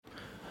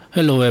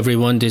Hello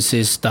everyone, this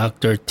is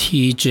Dr.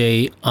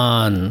 TJ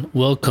An.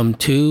 Welcome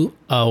to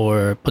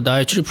our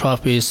Podiatry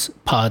Profits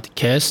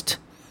podcast,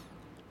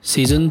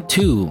 Season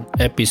 2,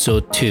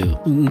 Episode 2.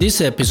 In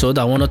this episode,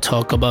 I want to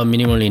talk about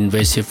minimally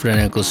invasive foot and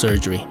ankle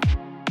surgery.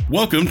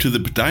 Welcome to the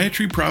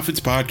Podiatry Profits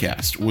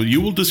podcast, where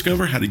you will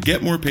discover how to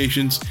get more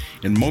patients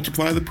and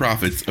multiply the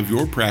profits of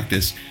your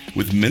practice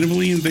with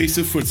minimally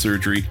invasive foot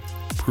surgery,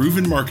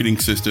 proven marketing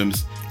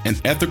systems,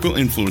 and ethical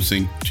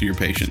influencing to your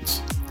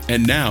patients.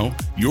 And now,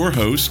 your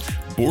host,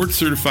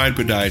 board-certified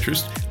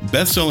podiatrist,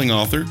 best-selling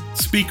author,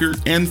 speaker,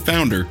 and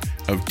founder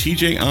of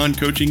TJ An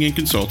Coaching and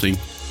Consulting,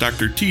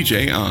 Dr.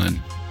 TJ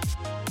An.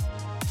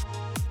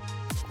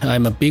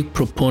 I'm a big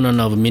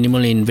proponent of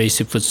minimally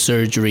invasive foot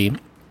surgery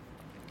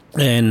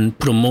and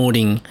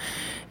promoting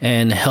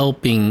and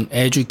helping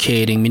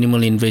educating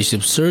minimally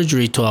invasive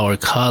surgery to our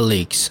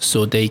colleagues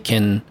so they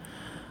can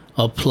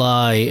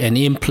apply and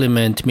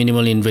implement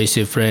minimally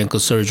invasive foot and ankle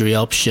surgery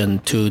option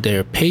to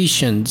their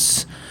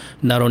patients,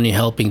 not only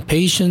helping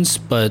patients,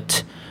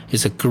 but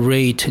it's a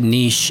great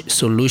niche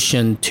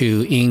solution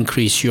to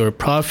increase your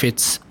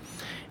profits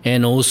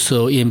and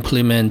also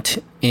implement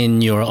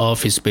in your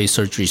office-based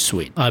surgery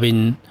suite. I've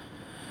been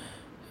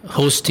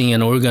hosting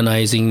and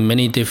organizing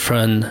many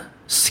different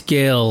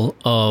scale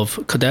of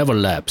cadaver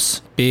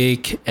labs,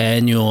 big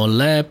annual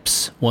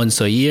labs once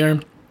a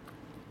year.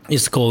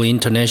 It's called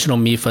International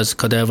MIFAS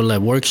Cadaver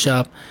Lab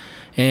Workshop,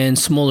 and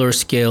smaller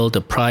scale, the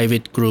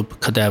private group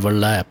cadaver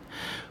lab,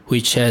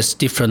 which has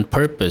different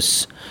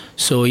purpose.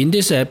 So in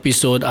this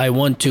episode, I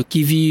want to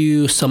give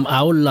you some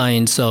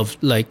outlines of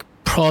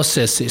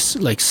processes,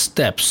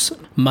 steps,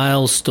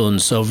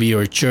 milestones of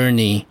your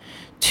journey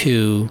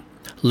to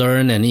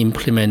learn and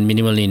implement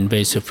minimally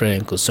invasive foot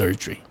and ankle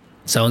surgery.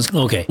 Sounds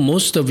okay.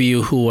 Most of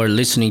you who are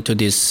listening to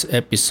this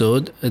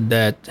episode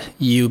that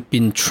you've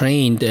been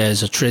trained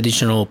as a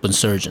traditional open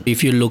surgeon.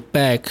 If you look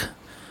back,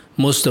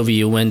 most of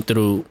you went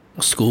through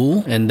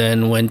school and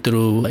then went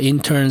through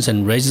interns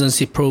and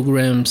residency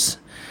programs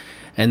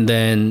and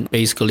then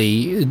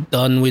basically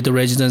done with the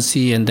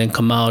residency and then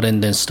come out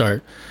and then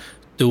start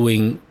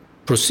doing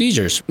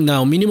procedures.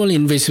 Now, minimally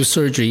invasive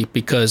surgery,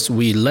 because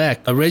we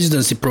lack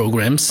residency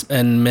programs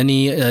and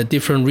many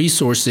different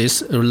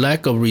resources, or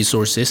lack of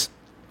resources,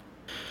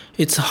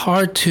 it's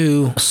hard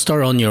to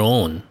start on your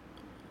own,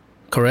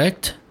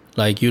 correct?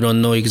 You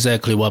don't know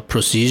exactly what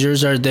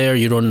procedures are there.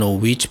 You don't know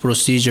which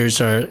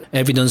procedures are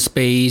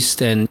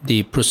evidence-based and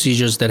the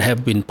procedures that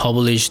have been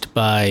published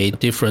by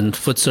different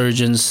foot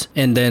surgeons.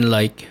 And then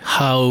what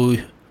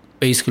kind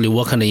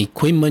of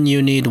equipment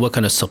you need, what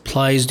kind of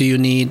supplies do you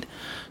need.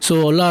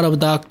 So a lot of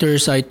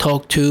doctors I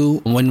talk to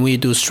when we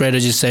do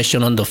strategy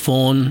session on the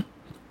phone,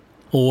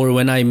 or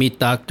when I meet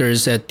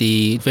doctors at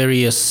the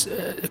various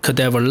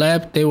cadaver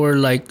lab, they were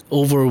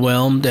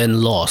overwhelmed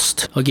and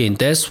lost. Again,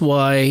 that's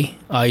why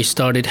I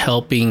started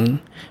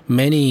helping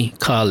many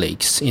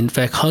colleagues, in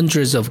fact,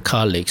 hundreds of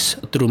colleagues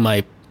through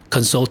my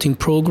consulting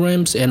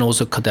programs and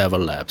also cadaver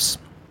labs.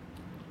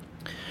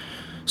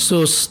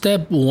 So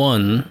step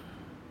one,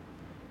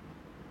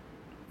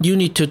 you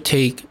need to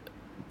take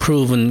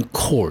proven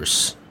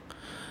course.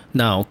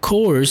 Now,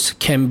 course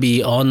can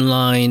be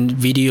online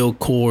video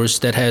course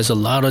that has a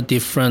lot of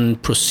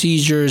different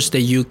procedures that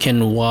you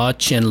can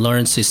watch and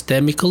learn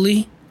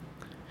systemically.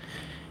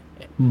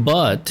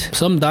 But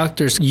some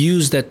doctors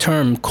use that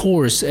term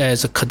course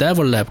as a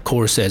cadaver lab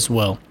course as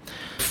well.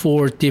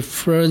 For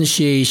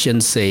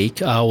differentiation's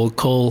sake, I will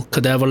call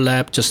cadaver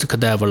lab just a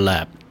cadaver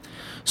lab.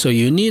 So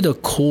you need a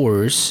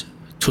course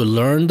to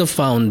learn the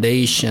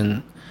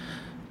foundation,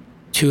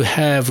 to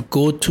have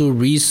go-to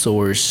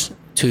resource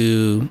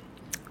to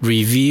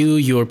review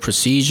your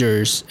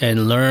procedures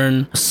and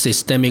learn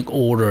systemic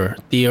order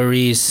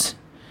theories,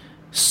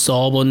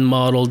 Sawbones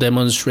model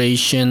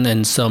demonstration,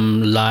 and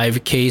some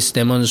live case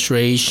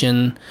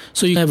demonstration.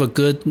 So you have a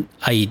good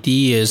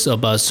ideas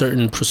about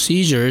certain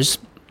procedures.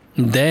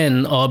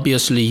 Then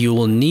obviously you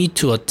will need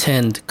to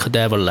attend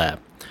cadaver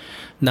lab.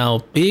 Now,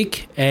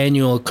 big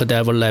annual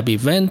cadaver lab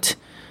event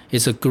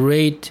is a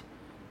great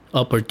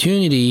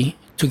opportunity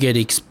to get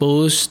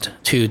exposed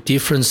to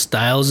different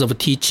styles of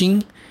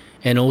teaching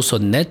and also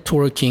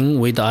networking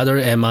with other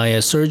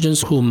MIS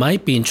surgeons who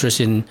might be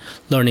interested in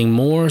learning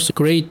more. It's a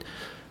great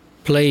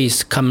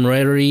place,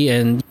 camaraderie,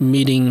 and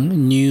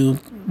meeting new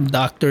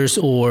doctors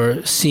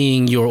or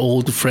seeing your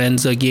old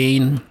friends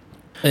again.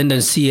 And then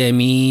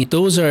CME,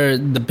 those are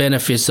the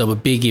benefits of a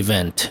big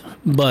event.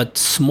 But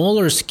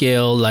smaller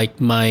scale,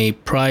 like my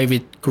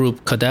private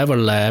group cadaver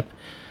lab,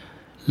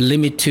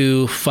 limit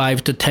to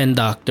 5 to 10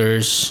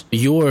 doctors.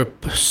 Your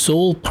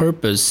sole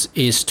purpose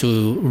is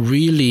to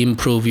really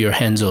improve your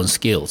hands-on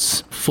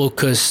skills.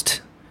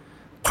 Focused,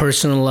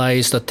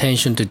 personalized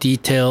attention to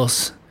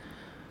details.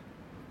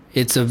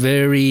 It's a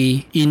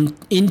very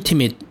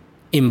intimate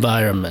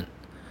environment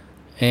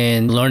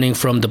and learning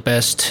from the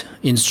best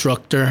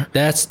instructor.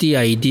 That's the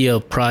idea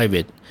of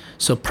private.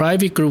 So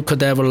private group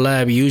cadaver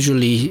lab,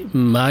 usually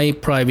my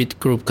private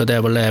group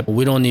cadaver lab,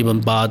 we don't even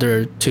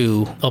bother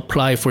to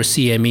apply for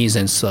CMEs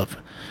and stuff.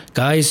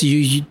 Guys, do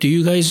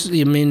you guys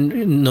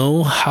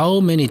know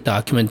how many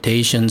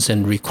documentations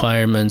and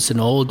requirements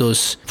and all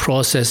those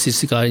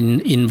processes get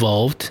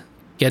involved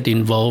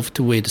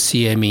with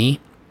CME?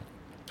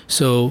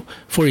 So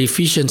for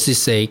efficiency's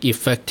sake,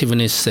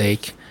 effectiveness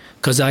sake,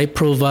 because I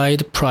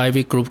provide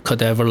private group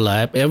cadaver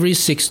lab every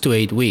 6 to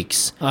 8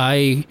 weeks,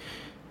 I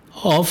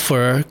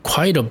offer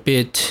quite a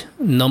bit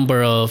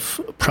number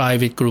of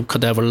private group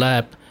cadaver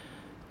lab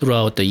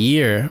throughout the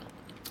year.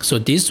 So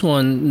this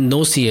one, no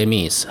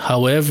CMEs.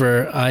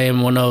 However, I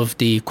am one of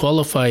the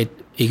qualified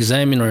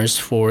examiners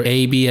for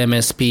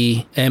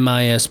ABMSP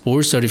MIS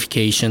board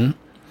certification.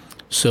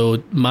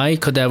 So my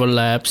cadaver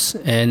labs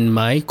and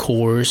my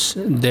course,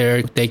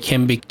 they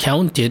can be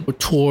counted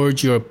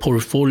towards your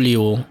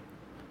portfolio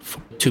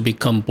to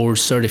become board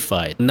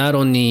certified. Not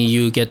only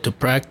you get to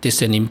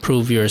practice and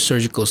improve your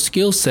surgical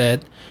skill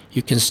set,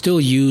 you can still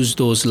use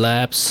those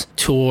labs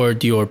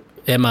toward your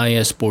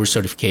MIS board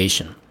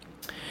certification.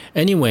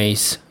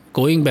 Anyways,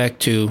 going back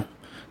to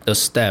the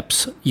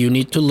steps, you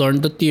need to learn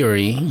the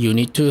theory, you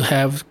need to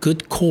have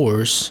good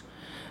course,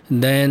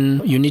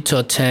 then you need to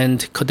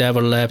attend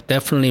cadaver lab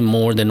definitely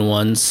more than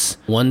once.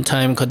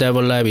 One-time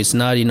cadaver lab is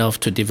not enough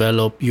to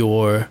develop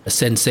your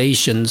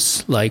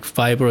sensations like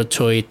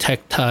vibratory,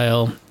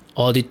 tactile,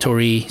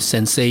 auditory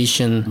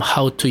sensation,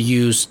 how to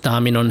use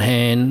dominant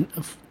hand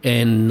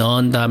and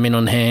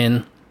non-dominant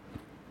hand,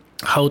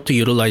 how to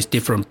utilize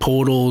different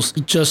portals.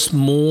 Just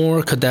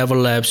more cadaver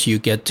labs you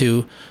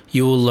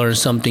will learn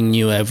something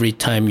new every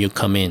time you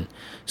come in.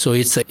 So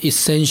it's an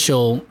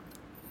essential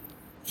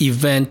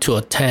event to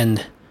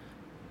attend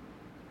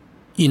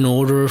in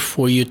order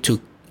for you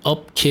to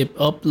up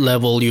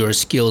level your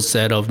skill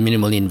set of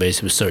minimally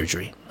invasive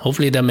surgery.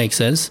 Hopefully that makes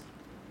sense.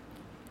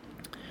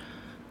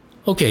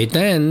 Okay,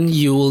 then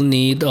you will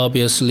need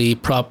obviously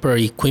proper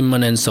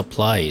equipment and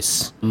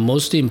supplies.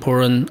 Most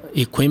important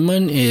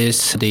equipment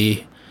is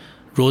the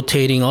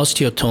rotating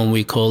osteotome,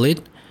 we call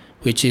it,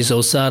 which is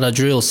OSADA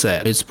drill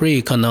set. It's pretty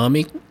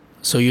economic,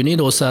 so you need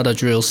OSADA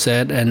drill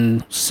set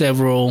and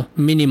several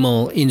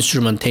minimal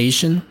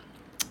instrumentation.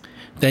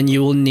 Then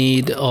you will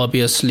need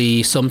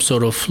obviously some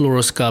sort of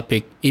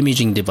fluoroscopic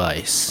imaging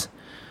device.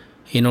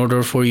 In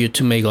order for you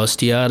to make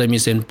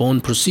osteotomies and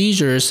bone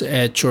procedures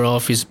at your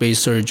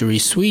office-based surgery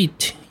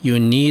suite, you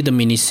need a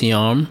mini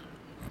C-arm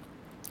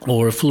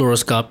or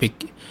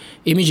fluoroscopic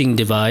imaging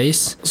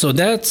device. So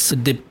that's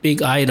the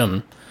big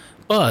item.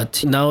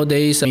 But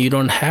nowadays, you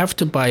don't have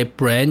to buy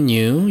brand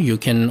new. You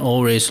can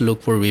always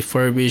look for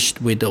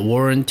refurbished with the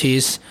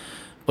warranties.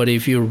 But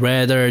if you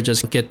rather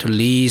just get to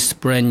lease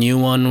brand new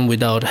one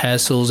without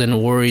hassles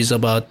and worries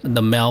about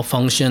the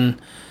malfunction,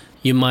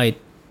 you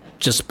might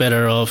just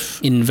better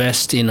off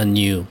invest in a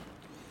new.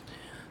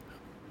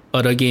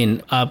 But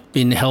again, I've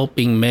been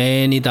helping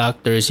many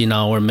doctors in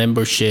our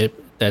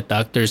membership that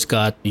doctors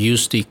got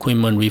used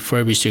equipment,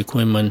 refurbished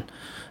equipment,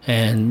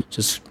 and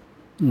just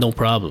no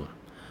problem.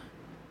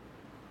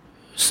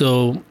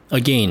 So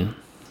again,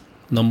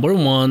 number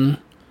one,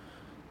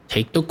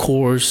 take the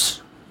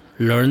course,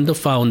 learn the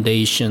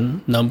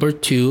foundation. Number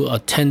two,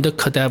 attend the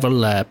cadaver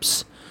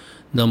labs.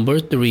 Number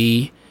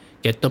three,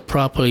 get the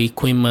proper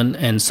equipment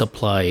and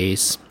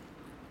supplies.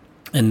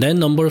 And then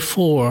number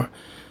four,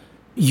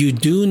 you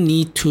do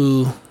need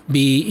to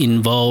be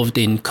involved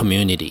in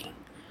community.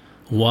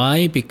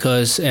 Why?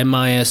 Because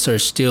MIS are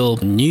still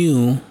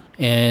new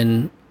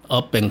and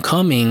up and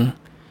coming,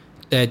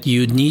 that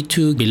you need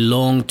to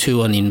belong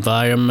to an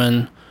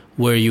environment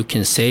where you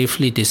can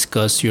safely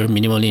discuss your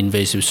minimally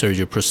invasive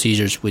surgery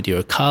procedures with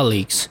your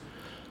colleagues,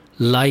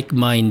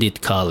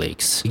 like-minded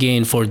colleagues.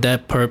 Again, for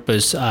that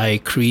purpose, I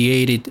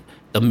created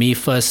the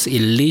MIFAS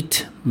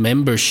Elite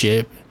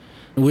membership.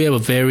 We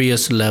have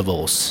various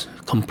levels,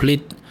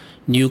 complete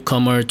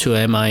newcomer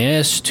to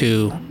MIS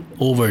to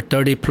over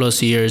 30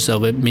 plus years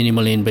of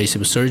minimally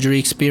invasive surgery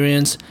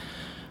experience.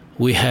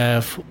 We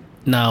have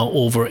now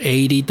over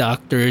 80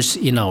 doctors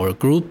in our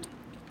group,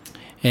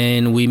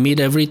 and we meet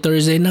every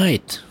Thursday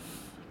night,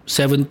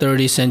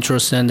 7:30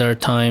 Central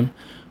Standard Time.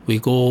 We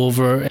go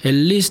over at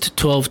least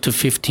 12 to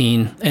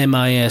 15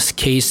 MIS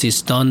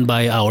cases done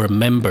by our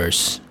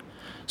members.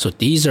 So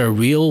these are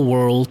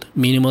real-world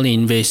minimally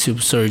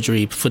invasive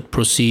surgery foot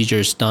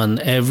procedures done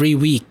every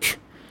week.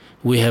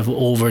 We have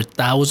over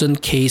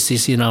 1,000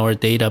 cases in our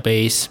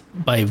database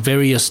by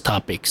various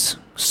topics: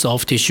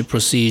 soft tissue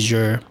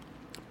procedure,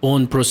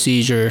 bone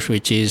procedure,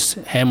 which is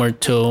hammer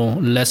toe,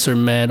 lesser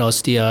med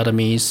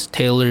osteotomies,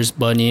 Taylor's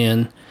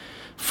bunion,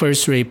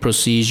 first rate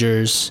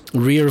procedures,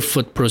 rear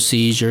foot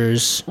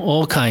procedures,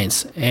 all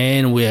kinds.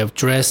 And we have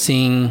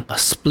dressing,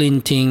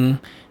 splinting,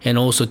 and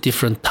also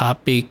different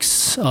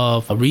topics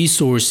of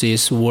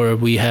resources where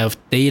we have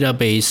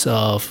database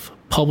of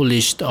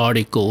published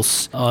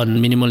articles on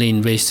minimally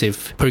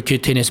invasive,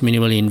 percutaneous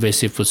minimally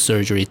invasive foot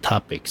surgery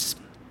topics.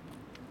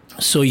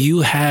 So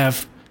you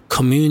have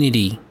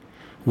community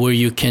where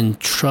you can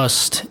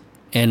trust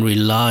and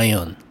rely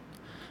on.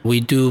 We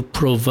do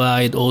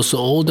provide also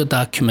all the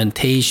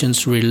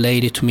documentations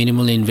related to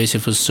minimally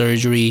invasive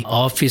surgery,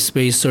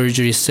 office-based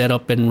surgery set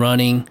up and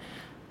running,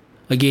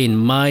 Again,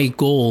 my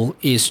goal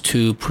is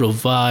to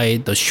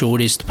provide the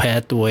shortest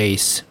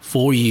pathways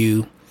for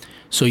you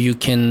so you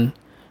can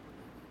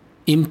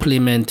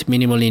implement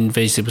minimally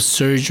invasive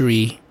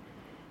surgery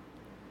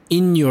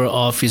in your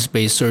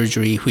office-based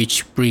surgery,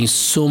 which brings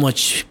so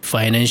much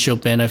financial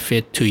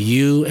benefit to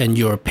you and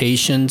your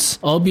patients.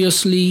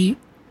 Obviously,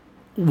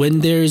 when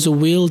there is a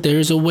will, there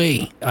is a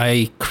way.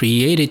 I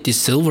created this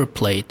silver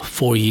plate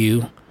for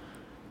you.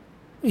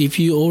 If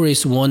you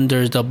always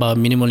wondered about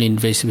minimally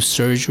invasive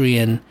surgery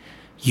and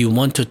you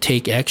want to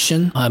take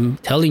action, I'm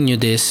telling you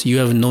this, you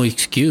have no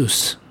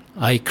excuse.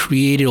 I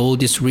created all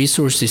these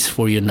resources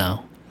for you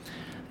now.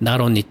 Not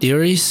only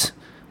theories,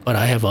 but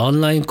I have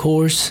online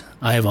course,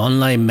 I have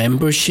online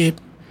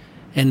membership,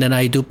 and then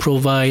I do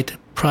provide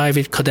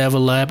private cadaver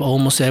lab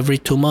almost every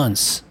 2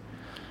 months.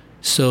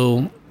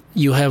 So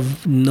you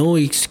have no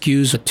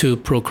excuse to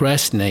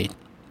procrastinate.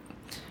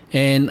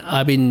 And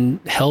I've been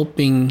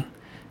helping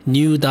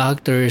new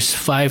doctors,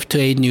 5 to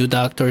 8 new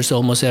doctors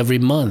almost every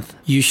month.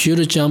 You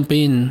should jump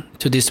in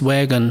to this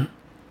wagon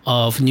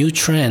of new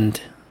trend,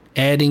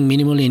 adding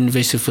minimally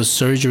invasive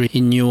surgery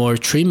in your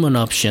treatment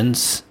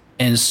options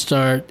and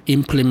start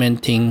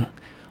implementing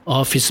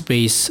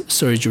office-based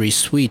surgery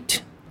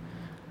suite.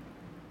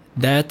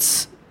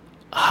 That's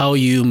how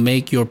you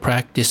make your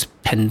practice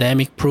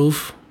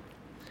pandemic-proof,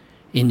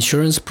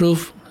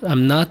 insurance-proof.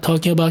 I'm not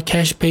talking about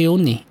cash pay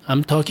only.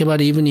 I'm talking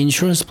about even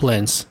insurance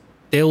plans.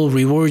 They will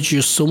reward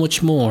you so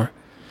much more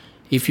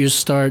if you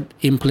start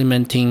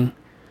implementing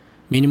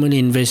minimally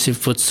invasive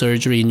foot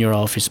surgery in your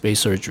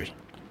office-based surgery.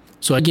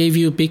 So I gave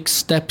you big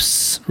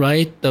steps,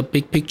 right? The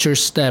big picture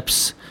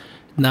steps.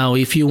 Now,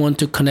 if you want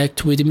to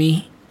connect with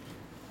me,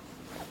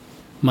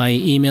 my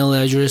email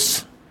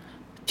address,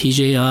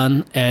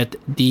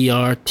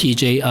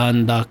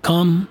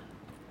 tjon@drtjon.com.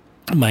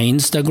 My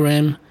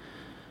Instagram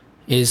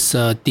is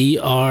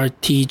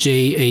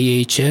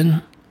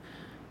drtjahn.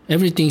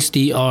 Everything's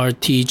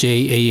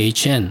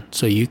drtjahn.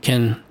 So you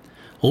can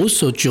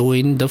also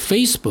join the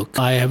Facebook.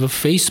 I have a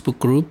Facebook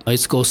group.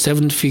 It's called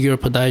 7-Figure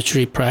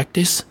Podiatry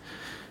Practice.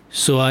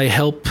 So I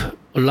help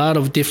a lot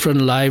of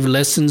different live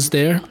lessons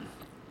there,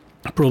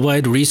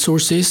 provide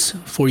resources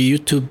for you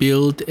to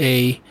build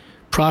a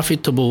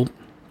profitable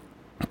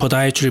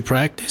podiatry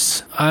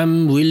practice.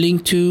 I'm willing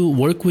to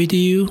work with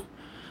you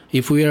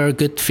if we are a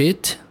good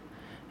fit.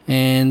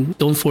 And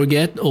don't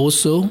forget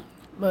also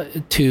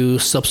to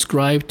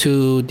subscribe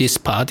to this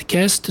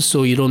podcast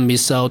so you don't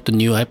miss out the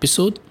new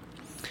episode.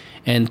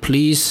 And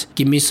please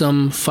give me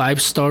some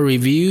 5-star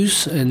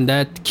reviews, and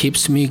that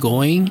keeps me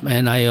going.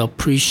 And I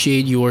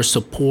appreciate your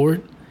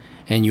support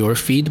and your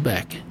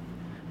feedback.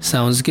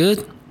 Sounds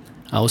good?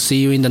 I'll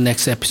see you in the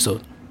next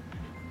episode.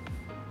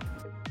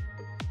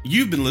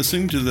 You've been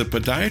listening to the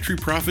Podiatry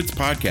Profits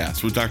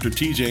Podcast with Dr.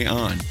 TJ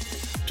Ahn.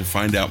 To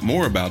find out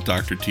more about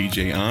Dr.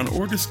 TJ Ahn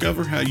or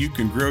discover how you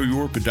can grow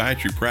your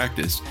podiatry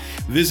practice,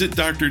 visit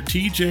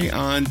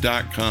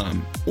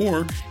drtjon.com.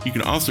 Or you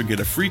can also get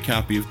a free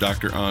copy of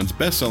Dr. Ahn's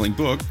best-selling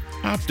book,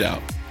 Opt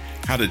Out: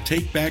 How to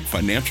Take Back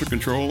Financial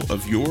Control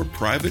of Your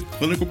Private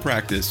Clinical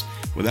Practice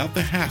Without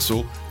the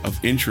Hassle of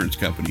Insurance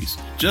Companies.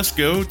 Just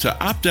go to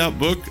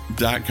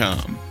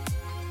optoutbook.com.